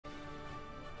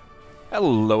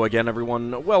Hello again,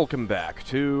 everyone. Welcome back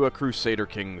to Crusader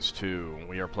Kings 2.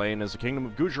 We are playing as the Kingdom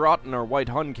of Gujarat in our White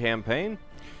Hun campaign.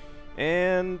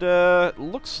 And,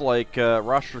 looks like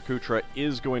Rashtrakuta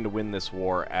is going to win this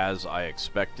war, as I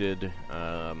expected.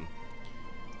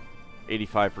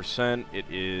 85%. It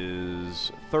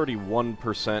is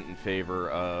 31% in favor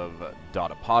of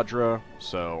Dadapadra,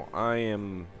 so I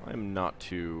am not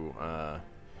too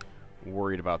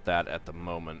worried about that at the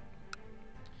moment.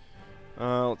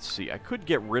 Let's see, I could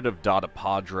get rid of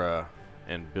Dadapadra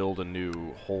and build a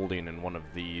new holding in one of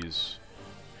these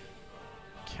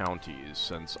counties,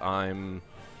 since I'm...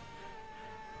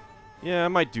 Yeah, I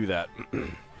might do that.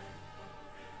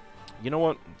 You know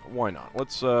what? Why not?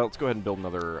 Let's go ahead and build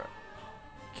another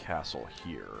castle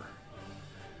here.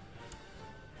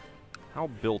 How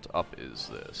built up is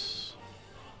this?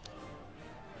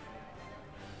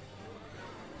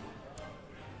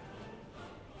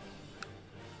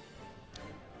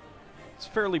 It's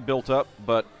fairly built up,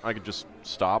 but I could just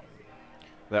stop.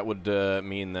 That would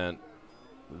mean that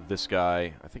this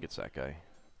guy, I think it's that guy.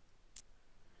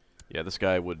 Yeah, this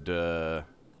guy would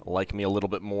like me a little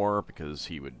bit more because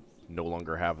he would no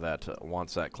longer have that,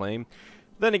 wants that claim.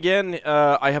 Then again,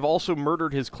 I have also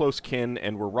murdered his close kin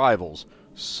and we're rivals.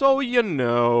 So you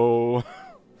know.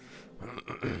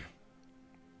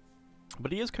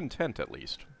 But he is content at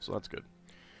least, so that's good.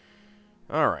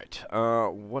 Alright,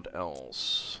 what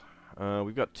else?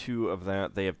 We've got 2 of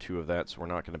that, they have 2 of that, so we're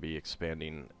not going to be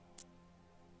expanding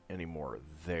any more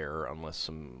there unless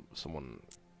someone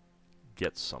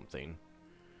gets something.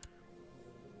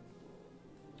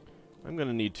 I'm going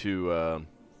to need to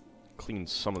clean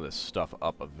some of this stuff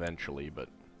up eventually, but...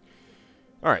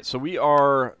 Alright, so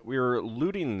we're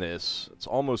looting this. It's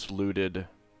almost looted.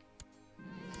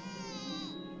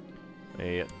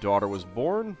 A daughter was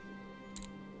born.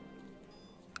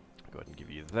 Go ahead and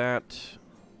give you that.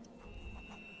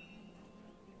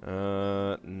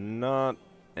 Not...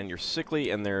 And you're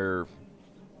sickly, and a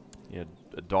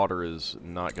daughter is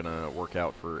not gonna work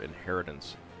out for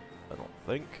inheritance, I don't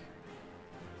think.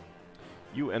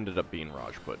 You ended up being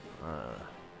Rajput.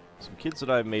 Some kids that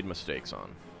I've made mistakes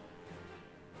on.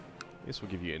 I guess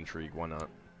we'll give you intrigue, why not?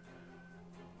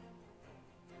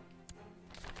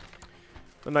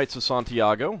 The Knights of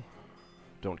Santiago,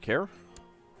 don't care.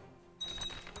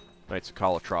 Knights of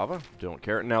Calatrava, don't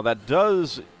care. Now that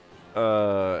does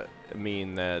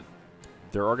mean that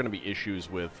there are going to be issues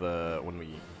with when we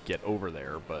get over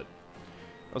there, but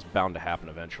that's bound to happen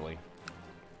eventually.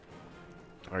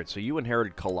 Alright, so you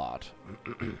inherited Kalat.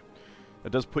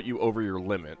 That does put you over your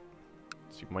limit,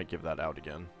 so you might give that out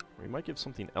again. Or you might give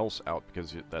something else out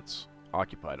because that's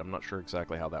occupied. I'm not sure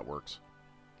exactly how that works.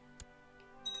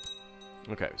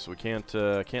 Okay, so we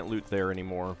can't loot there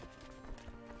anymore.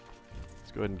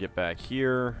 Let's go ahead and get back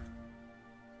here.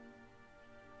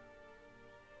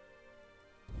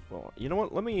 Well, you know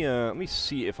what? Let me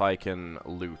see if I can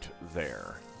loot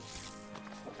there.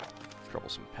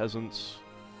 Troublesome peasants.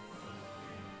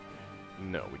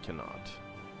 No, we cannot.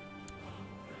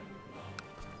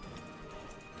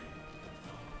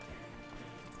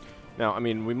 Now, I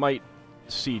mean, we might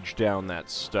siege down that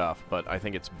stuff, but I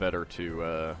think it's better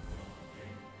to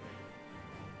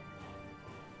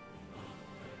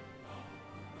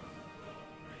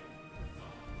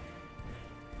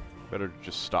better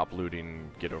just stop looting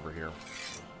and get over here.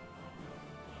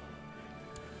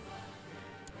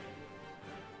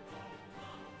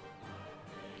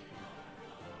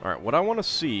 Alright, what I want to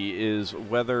see is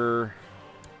whether...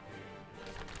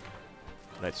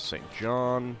 Knights of St.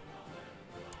 John...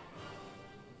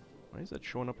 Why is that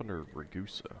showing up under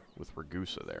Ragusa? With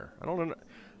Ragusa there. I don't know.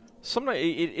 Sometimes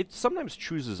it sometimes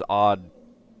chooses odd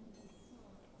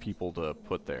people to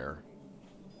put there.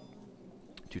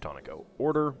 Teutonico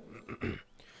Order.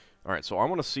 Alright, so I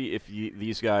want to see if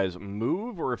these guys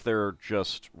move or if they're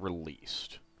just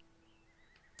released.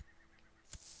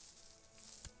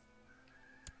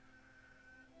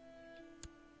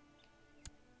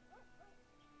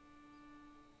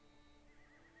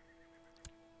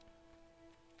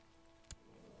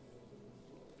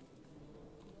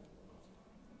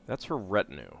 That's her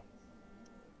retinue.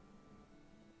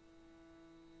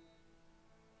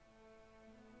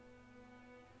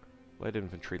 Light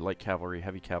infantry, light cavalry,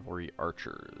 heavy cavalry,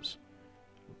 archers.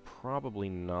 Probably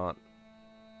not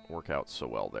work out so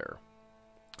well there.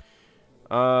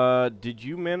 Did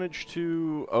you manage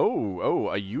to... Oh,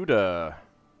 Ayuda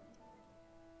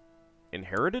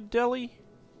inherited Delhi?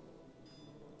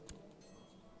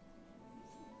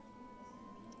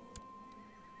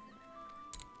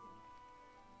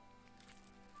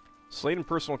 Slain in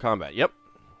personal combat. Yep.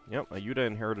 Yep, Ayuda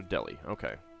inherited Delhi.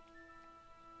 Okay.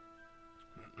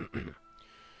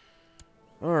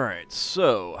 Alright,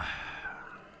 so...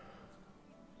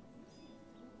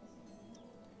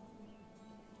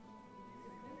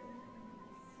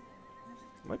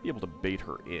 might be able to bait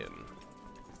her in.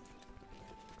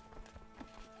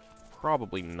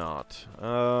 Probably not.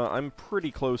 I'm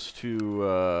pretty close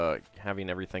to having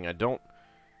everything. I don't...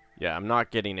 yeah, I'm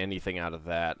not getting anything out of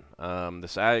that.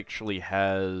 This actually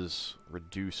has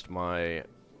reduced my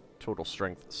total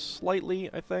strength slightly,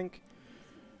 I think.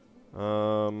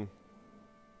 You're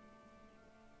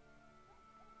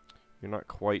not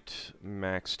quite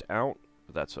maxed out,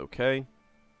 but that's okay.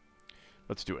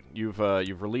 Let's do it.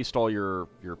 You've released all your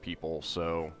people,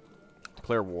 so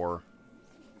declare war.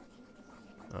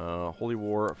 Holy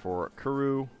war for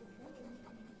Kuru.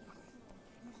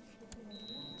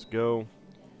 Let's go.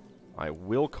 I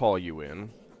will call you in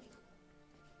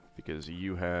because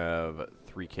you have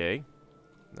 3K.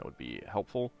 That would be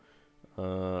helpful.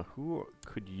 Who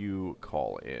could you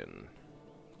call in?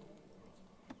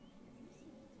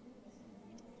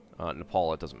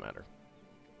 Nepal, it doesn't matter.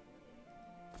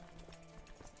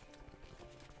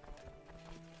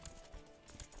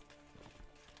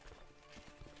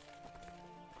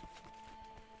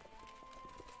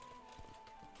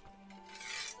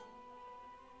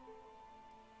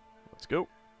 Let's go.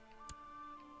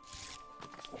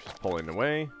 Just pulling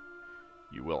away.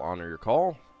 You will honor your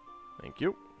call. Thank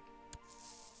you.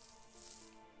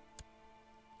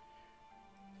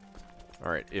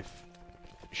 Alright, if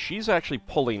she's actually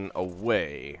pulling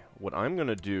away, what I'm going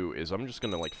to do is I'm just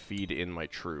going to, like, feed in my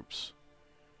troops.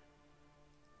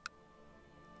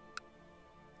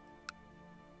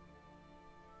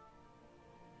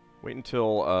 Wait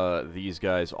until these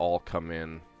guys all come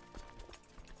in.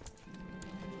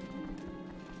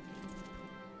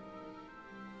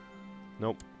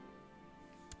 Nope.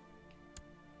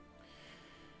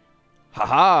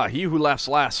 Haha! He who laughs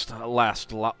longest.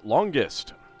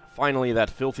 Finally, that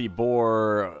filthy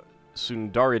boar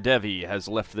Sundari has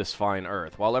left this fine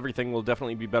earth. While everything will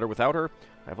definitely be better without her,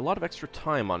 I have a lot of extra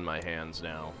time on my hands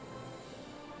now.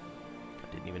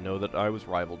 I didn't even know that I was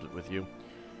rivaled with you.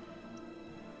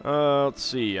 Let's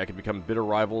see. I could become bitter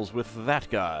rivals with that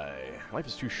guy. Life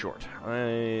is too short.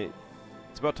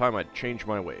 It's about time I change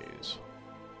my ways.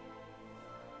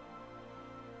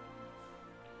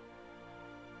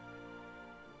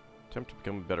 Attempt to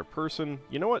become a better person.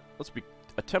 You know what? Let's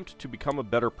attempt to become a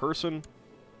better person.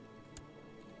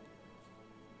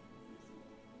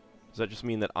 Does that just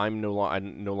mean that I no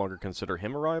longer consider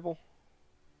him a rival?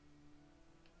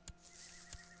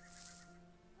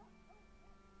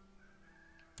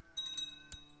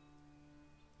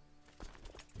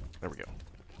 There we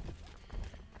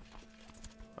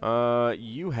go.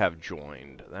 You have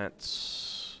joined.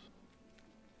 That's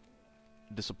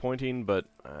disappointing, but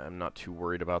I'm not too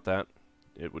worried about that.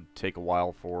 It would take a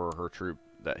while for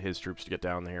his troops to get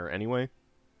down there anyway.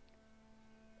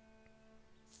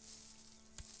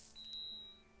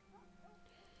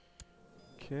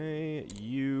 Okay,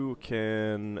 you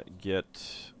can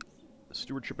get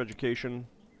stewardship education.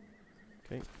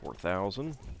 Okay,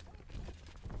 4,000.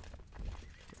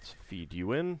 Let's feed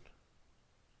you in.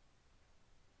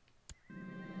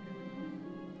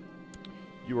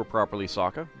 You were properly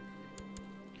Saka.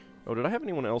 Oh, did I have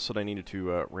anyone else that I needed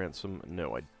to ransom?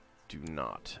 No, I do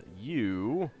not.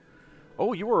 You...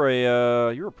 oh, you're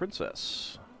a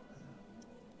princess.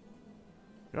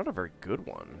 You're not a very good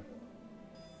one.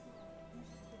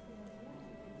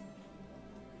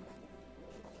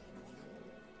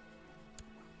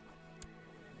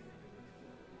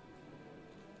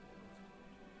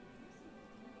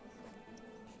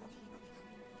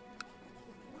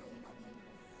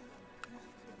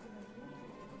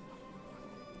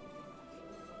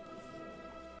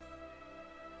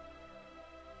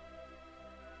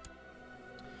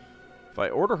 If I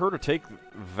order her to take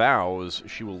vows,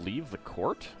 she will leave the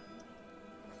court?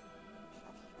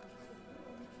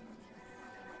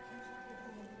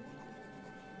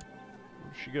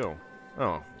 Where'd she go?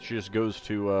 Oh, she just goes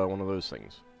to one of those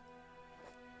things.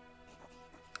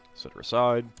 Set her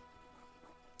aside.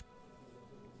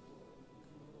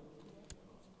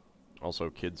 Also,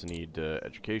 kids need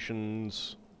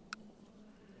educations.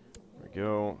 There we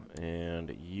go.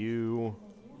 And you...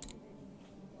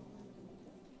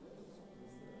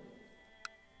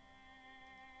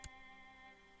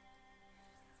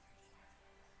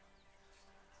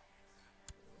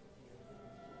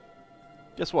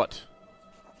 guess what?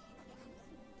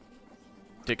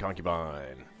 Take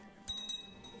concubine.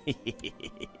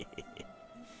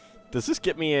 Does this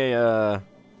get me a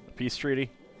peace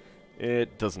treaty?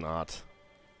 It does not.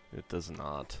 It does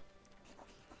not.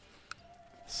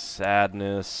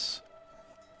 Sadness.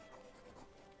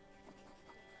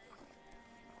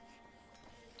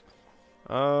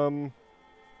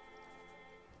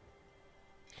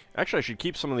 Actually, I should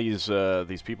keep some of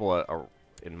these people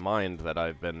in mind that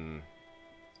I've been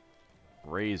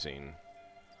raising.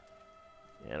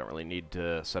 Yeah, I don't really need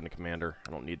to send a commander.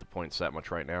 I don't need the points that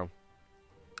much right now.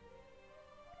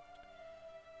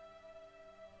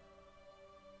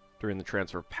 During the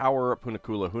transfer of power,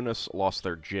 Punakula Hunas lost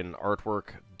their Jin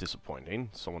artwork. Disappointing.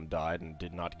 Someone died and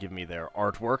did not give me their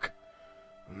artwork.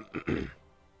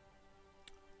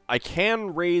 I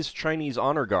can raise Chinese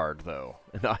Honor Guard, though,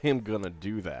 and I am going to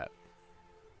do that.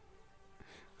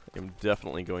 I am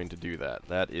definitely going to do that.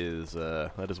 That is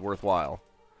worthwhile.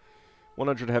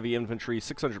 100 heavy infantry,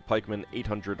 600 pikemen,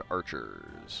 800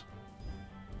 archers.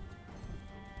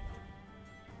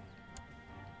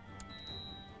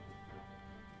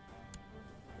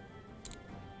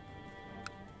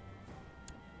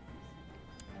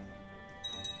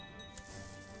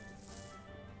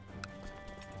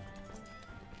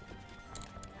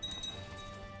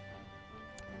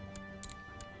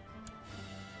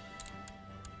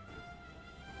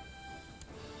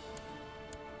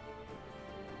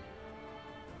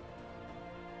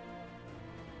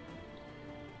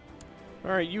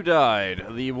 Alright, you died.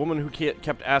 The woman who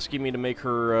kept asking me to make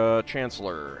her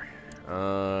chancellor.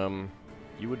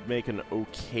 You would make an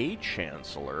okay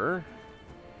chancellor,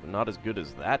 but not as good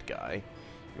as that guy.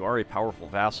 You are a powerful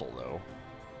vassal, though.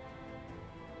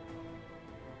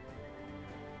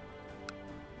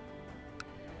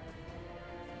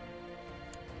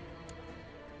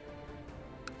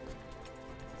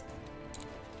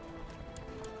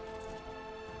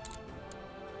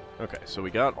 Okay, so we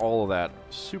got all of that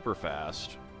super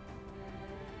fast.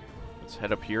 Let's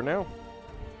head up here now.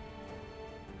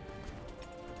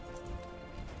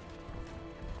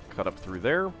 Cut up through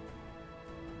there.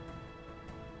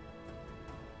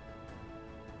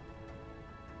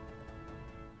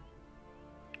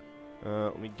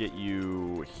 Let me get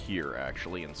you here,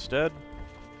 actually, instead.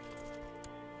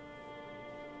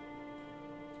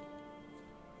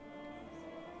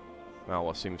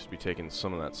 Malwa seems to be taking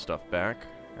some of that stuff back.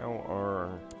 How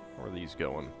are these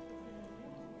going?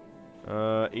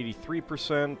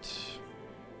 83%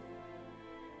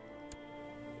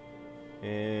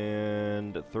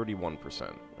 and 31%.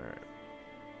 All right.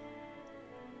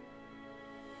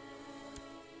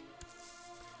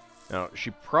 Now,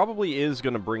 she probably is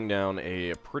going to bring down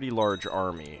a pretty large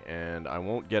army, and I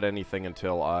won't get anything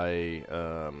until I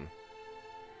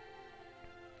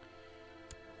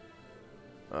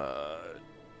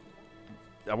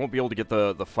won't be able to get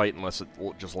the fight unless it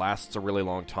just lasts a really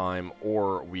long time,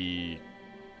 or we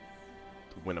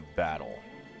win a battle.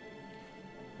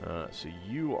 So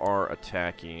you are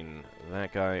attacking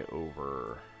that guy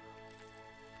over...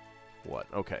 What?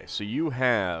 Okay, so you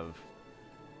have...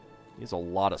 He has a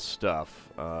lot of stuff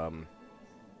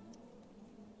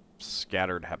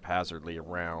scattered haphazardly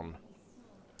around.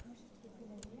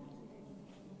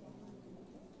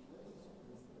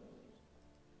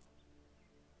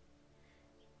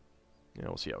 Yeah,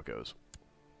 we'll see how it goes.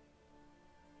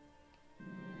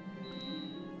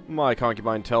 My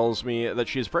concubine tells me that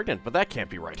she is pregnant, but that can't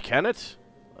be right, can it?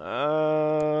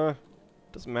 Doesn't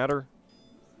matter.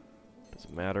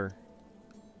 Doesn't matter.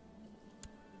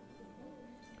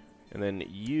 And then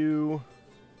you...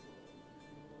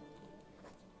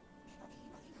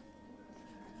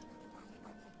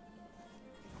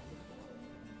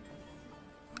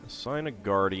 assign a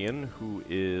guardian who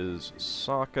is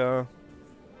Sokka.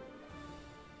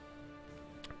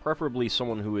 Preferably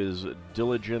someone who is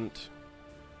diligent.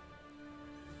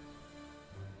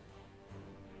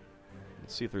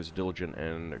 Let's see if there's diligent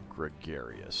and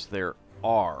gregarious. There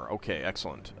are. Okay,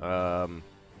 excellent.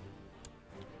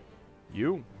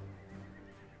 You?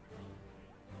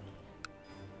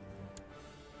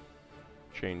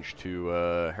 Change to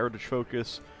heritage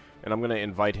focus, and I'm going to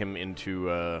invite him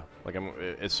into,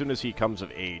 as soon as he comes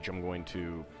of age, I'm going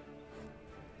to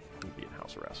be in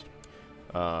house arrest.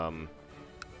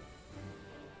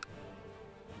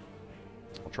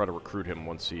 I'll try to recruit him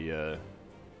once he is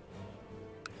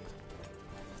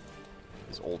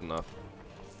old enough.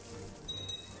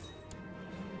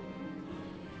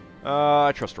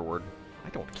 I trust her word. I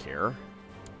don't care.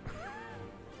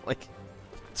 Like,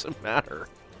 what's the matter?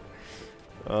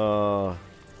 What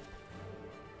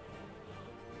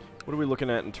are we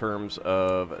looking at in terms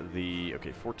of the...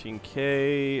 Okay,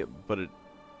 14k, but it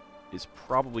is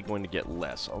probably going to get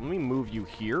less. Let me move you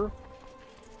here.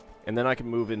 And then I can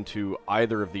move into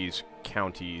either of these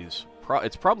counties.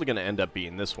 It's probably going to end up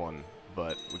being this one,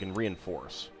 but we can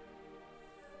reinforce.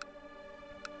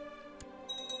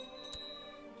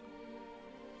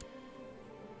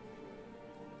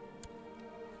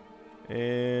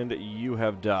 And you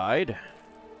have died.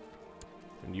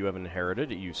 And you have inherited.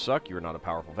 You suck. You are not a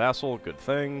powerful vassal. Good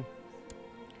thing.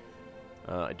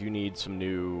 I do need some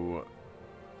new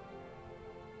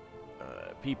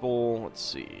people. Let's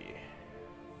see.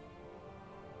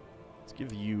 Let's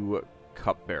give you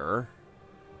Cupbearer.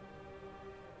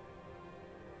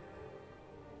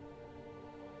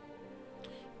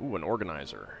 Ooh, an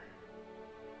Organizer.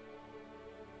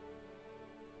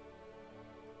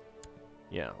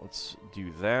 Yeah, let's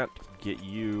do that. Get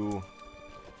you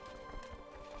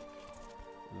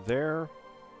there.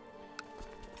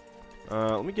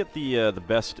 Let me get the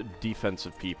best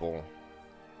defensive people.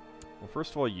 Well,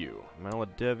 first of all, you.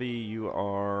 Maladevi, you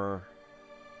are...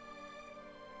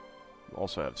 You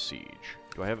also have Siege.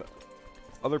 Do I have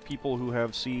other people who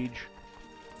have Siege?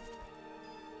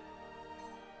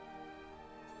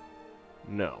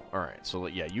 No. Alright, so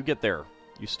yeah, you get there.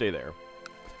 You stay there.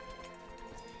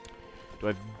 Do I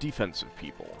have defensive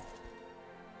people?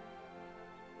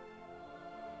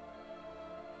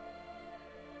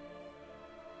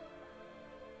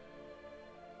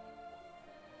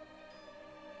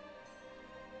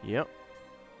 Yep.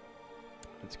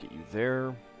 Let's get you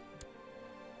there.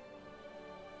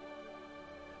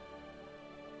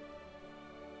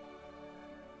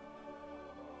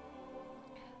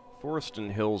 Forest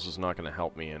and Hills is not going to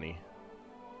help me any.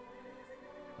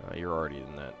 You're already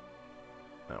in that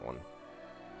one.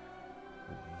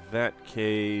 In that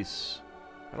case,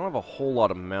 I don't have a whole lot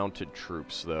of mounted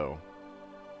troops, though.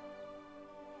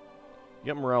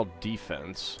 You got morale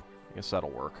defense. I guess that'll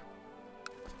work.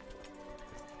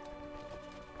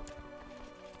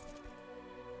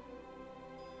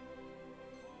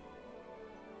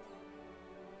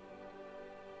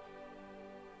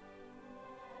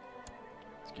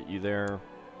 Let's get you there.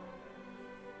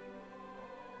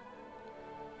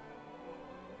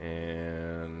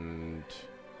 And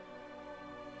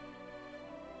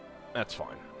that's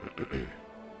fine. Because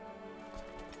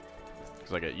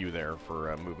I got you there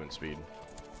for movement speed.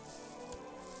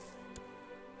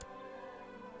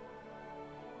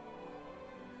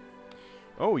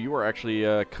 Oh, you are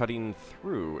actually cutting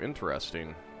through.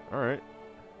 Interesting. Alright.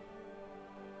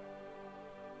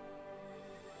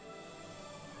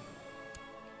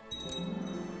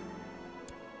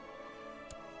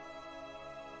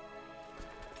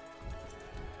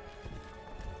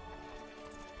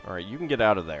 Alright, you can get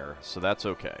out of there, so that's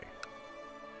okay.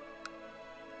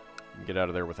 You can get out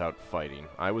of there without fighting.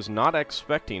 I was not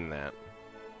expecting that.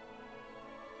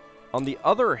 On the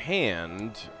other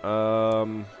hand,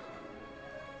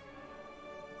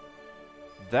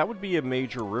 that would be a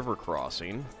major river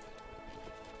crossing.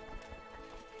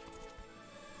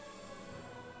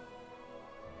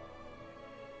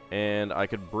 And I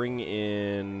could bring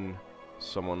in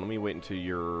someone. Let me wait until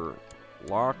you're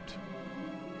locked.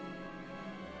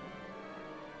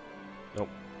 Nope.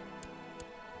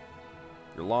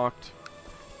 You're locked.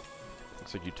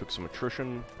 Looks like you took some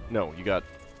attrition. No, you got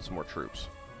some more troops.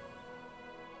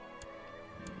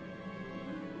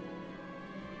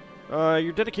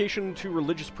 Your dedication to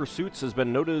religious pursuits has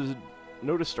been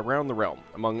noticed around the realm.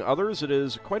 Among others, it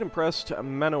has quite impressed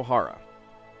Manohara.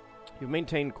 You've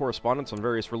maintained correspondence on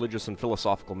various religious and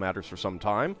philosophical matters for some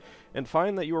time, and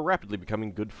find that you are rapidly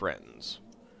becoming good friends.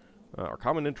 Our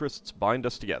common interests bind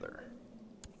us together.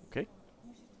 Okay.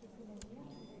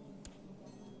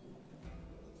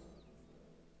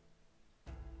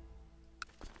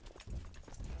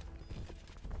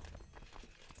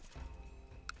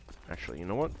 Actually, you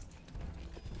know what?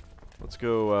 Let's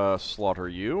go slaughter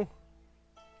you.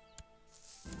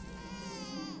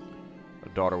 A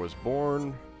daughter was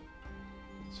born.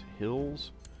 It's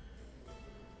Hills.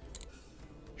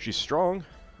 She's strong.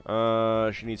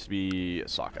 She needs to be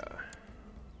Saka.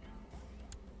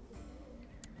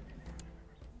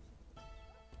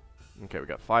 Okay, we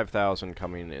got 5,000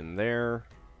 coming in there.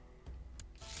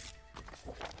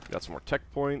 Got some more tech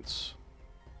points.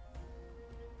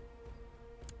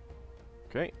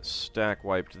 Okay, stack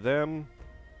wiped them.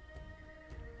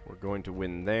 We're going to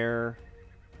win there.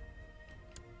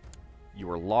 You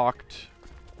are locked.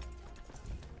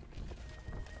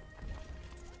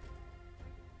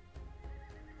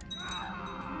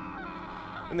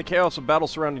 In the chaos of battle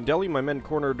surrounding Delhi, my men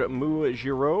cornered Mu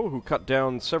Giro, who cut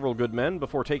down several good men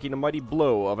before taking a mighty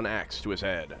blow of an axe to his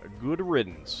head. Good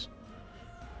riddance.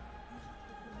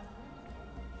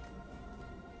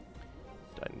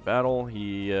 Died in battle.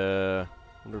 He, I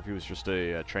wonder if he was just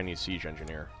a Chinese siege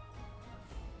engineer.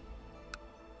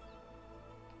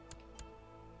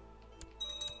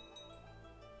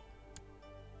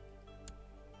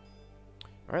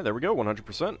 Alright, there we go,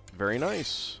 100%. Very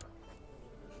nice.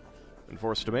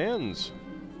 Enforce demands.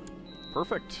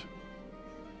 Perfect.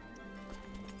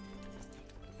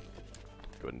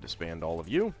 Go ahead and disband all of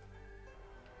you.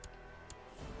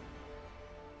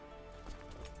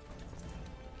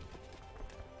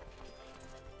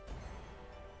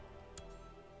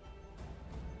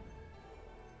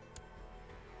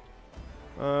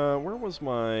 Where was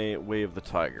my Way of the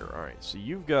Tiger? Alright, so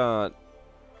you've got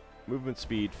movement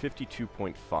speed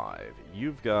 52.5.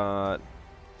 You've got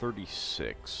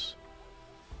 36.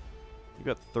 You've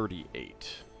got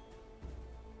 38.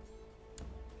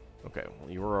 Okay, well,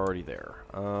 you were already there.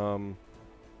 I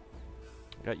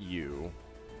got you.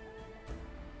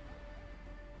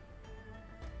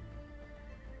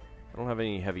 I don't have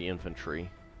any heavy infantry.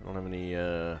 I don't have any,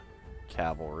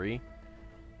 cavalry.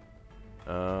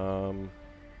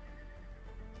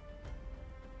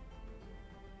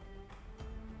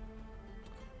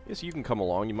 Guess you can come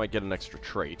along. You might get an extra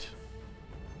trait.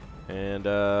 And,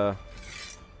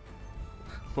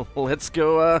 let's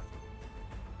go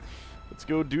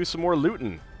do some more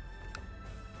looting.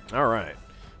 Alright.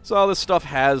 So all this stuff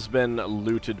has been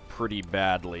looted pretty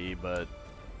badly, but,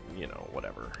 you know,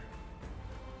 whatever.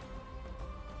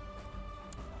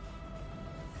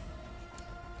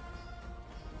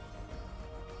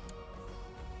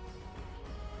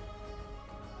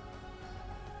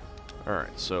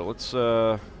 Alright, so let's,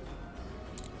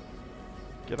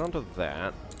 get onto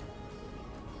that.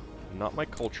 Not my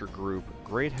culture group.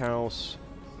 Great House.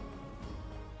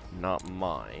 Not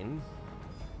mine.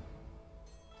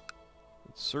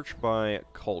 Let's search by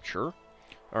culture.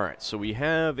 Alright, so we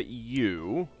have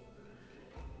you.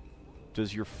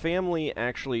 Does your family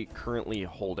actually currently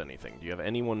hold anything? Do you have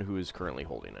anyone who is currently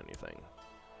holding anything?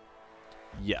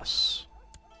 Yes.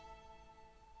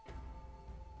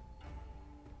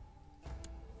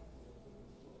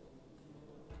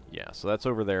 Yeah, so that's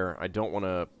over there. I don't want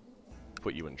to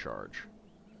put you in charge.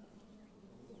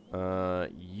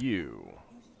 You.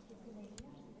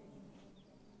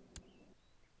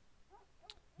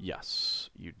 Yes,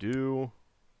 you do.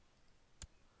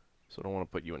 So I don't want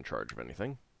to put you in charge of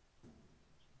anything.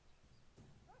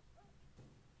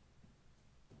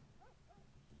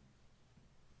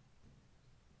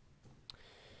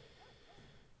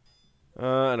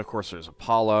 And of course there's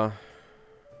Apala.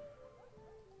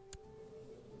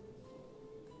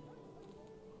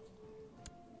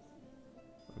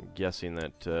 I'm guessing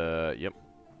that, yep,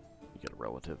 you get a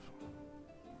relative.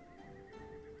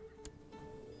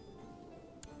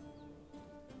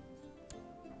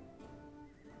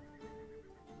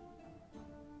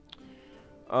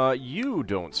 You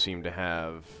don't seem to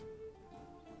have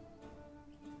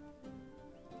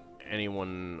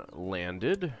anyone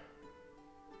landed.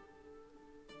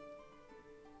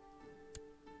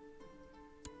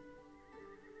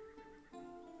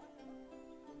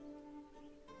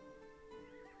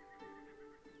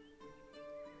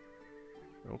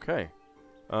 Okay.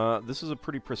 This is a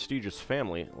pretty prestigious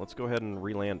family. Let's go ahead and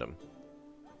re-land them.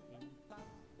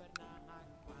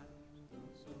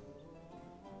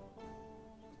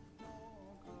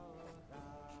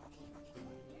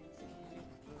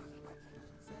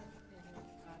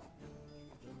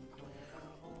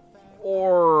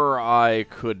 Or I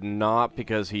could not,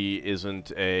 because he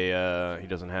isn't a, he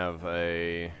doesn't have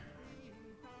a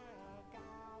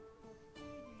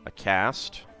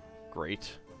caste.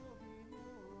 Great.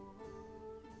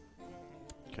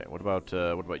 Okay, what about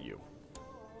you?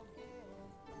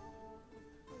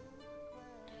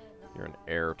 You're an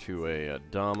heir to a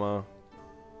Dama.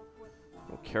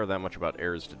 Don't care that much about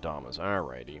heirs to Damas.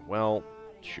 Alrighty, well,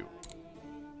 shoot.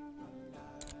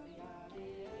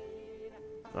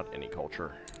 Not any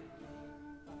culture.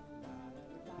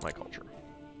 My culture.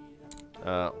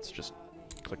 Let's just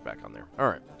click back on there.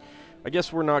 Alright. I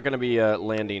guess we're not going to be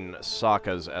landing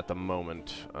Sakas at the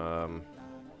moment. Not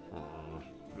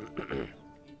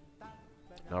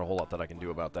a whole lot that I can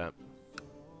do about that.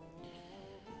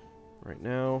 Right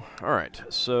now. Alright,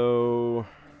 so...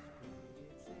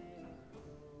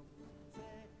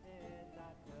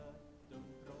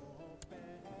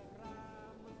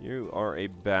 You are a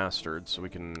bastard, so we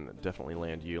can definitely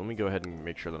land you. Let me go ahead and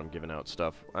make sure that I'm giving out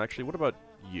stuff. Actually, what about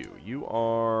you? You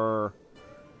are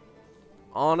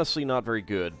honestly not very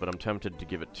good, but I'm tempted to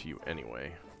give it to you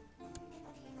anyway.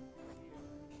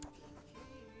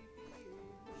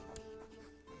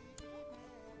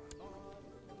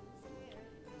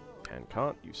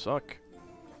 Pancot, you suck.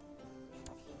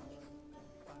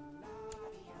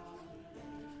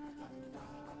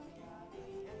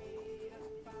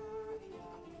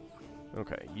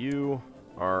 Okay, you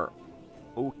are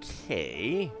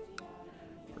okay.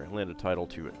 We're going to land a title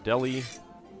to Delhi.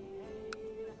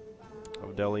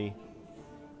 Of Delhi.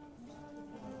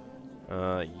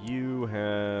 You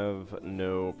have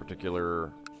no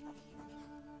particular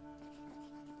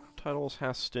titles.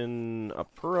 Hastin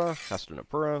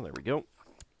Apura, there we go.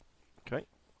 Okay.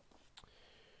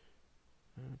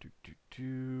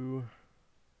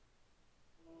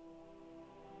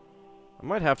 I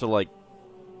might have to, like,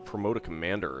 promote a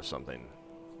commander or something.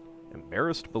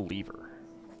 Embarrassed Believer.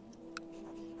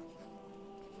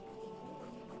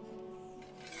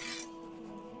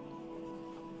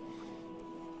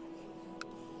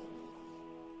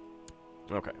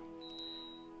 Okay.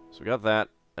 So we got that.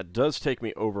 That does take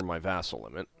me over my vassal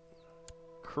limit.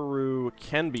 Kuru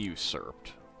can be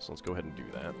usurped, so let's go ahead and do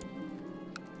that.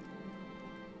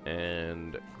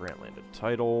 And grant landed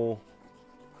title.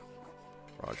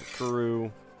 Roger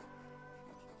Kuru.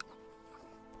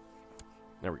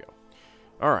 There we go.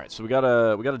 Alright, so we got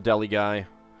a Delhi guy.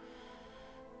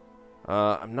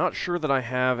 I'm not sure that I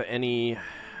have any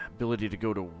ability to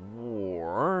go to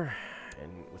war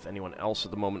and with anyone else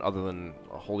at the moment other than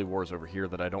Holy Wars over here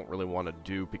that I don't really want to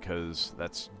do because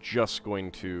that's just going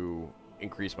to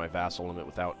increase my vassal limit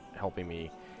without helping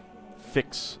me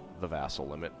fix the vassal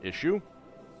limit issue.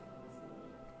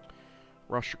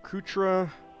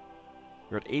 Rashtrakutra,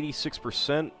 you're at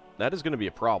 86%. That is going to be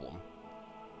a problem.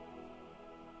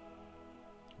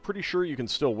 Pretty sure you can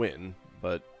still win,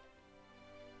 but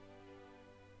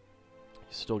you're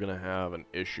still going to have an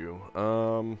issue.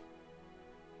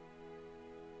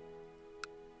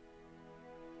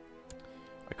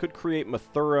 I could create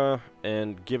Mathura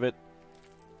and give it...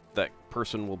 That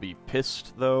person will be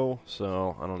pissed, though,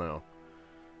 so I don't know.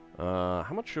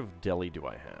 How much of Delhi do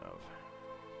I have?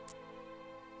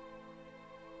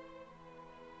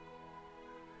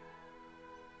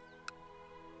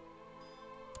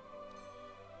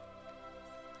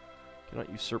 Cannot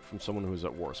usurp from someone who is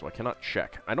at war, so I cannot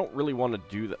check. I don't really want to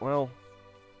do that. Well,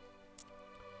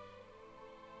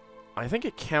 I think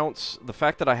it counts. The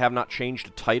fact that I have not changed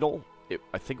a title,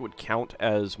 I think it would count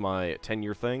as my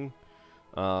 10-year thing.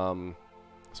 I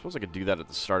suppose I could do that at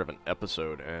the start of an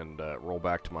episode and roll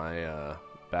back to my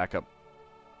backup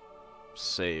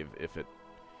save if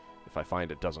I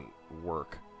find it doesn't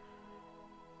work.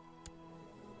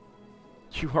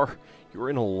 You are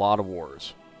in a lot of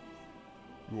wars.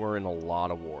 You are in a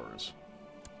lot of wars.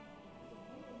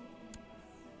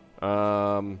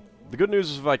 The good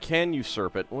news is if I can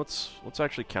usurp it, let's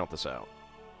actually count this out.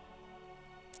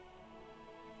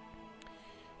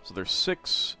 So there's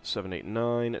 6, 7, 8,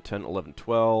 9, 10, 11,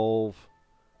 12.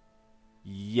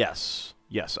 Yes.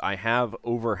 Yes, I have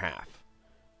over half.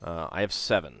 I have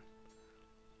 7.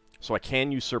 So I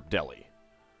can usurp Delhi.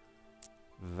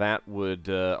 That would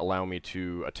allow me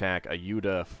to attack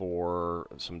Ayuda for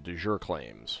some de jure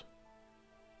claims.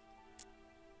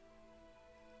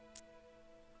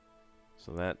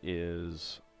 So that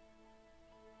is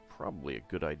probably a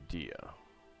good idea.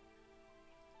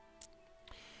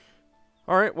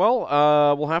 Alright,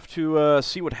 well, we'll have to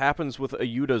see what happens with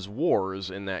Ayuda's wars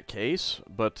in that case,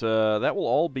 but that will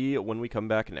all be when we come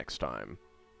back next time.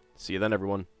 See you then,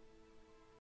 everyone.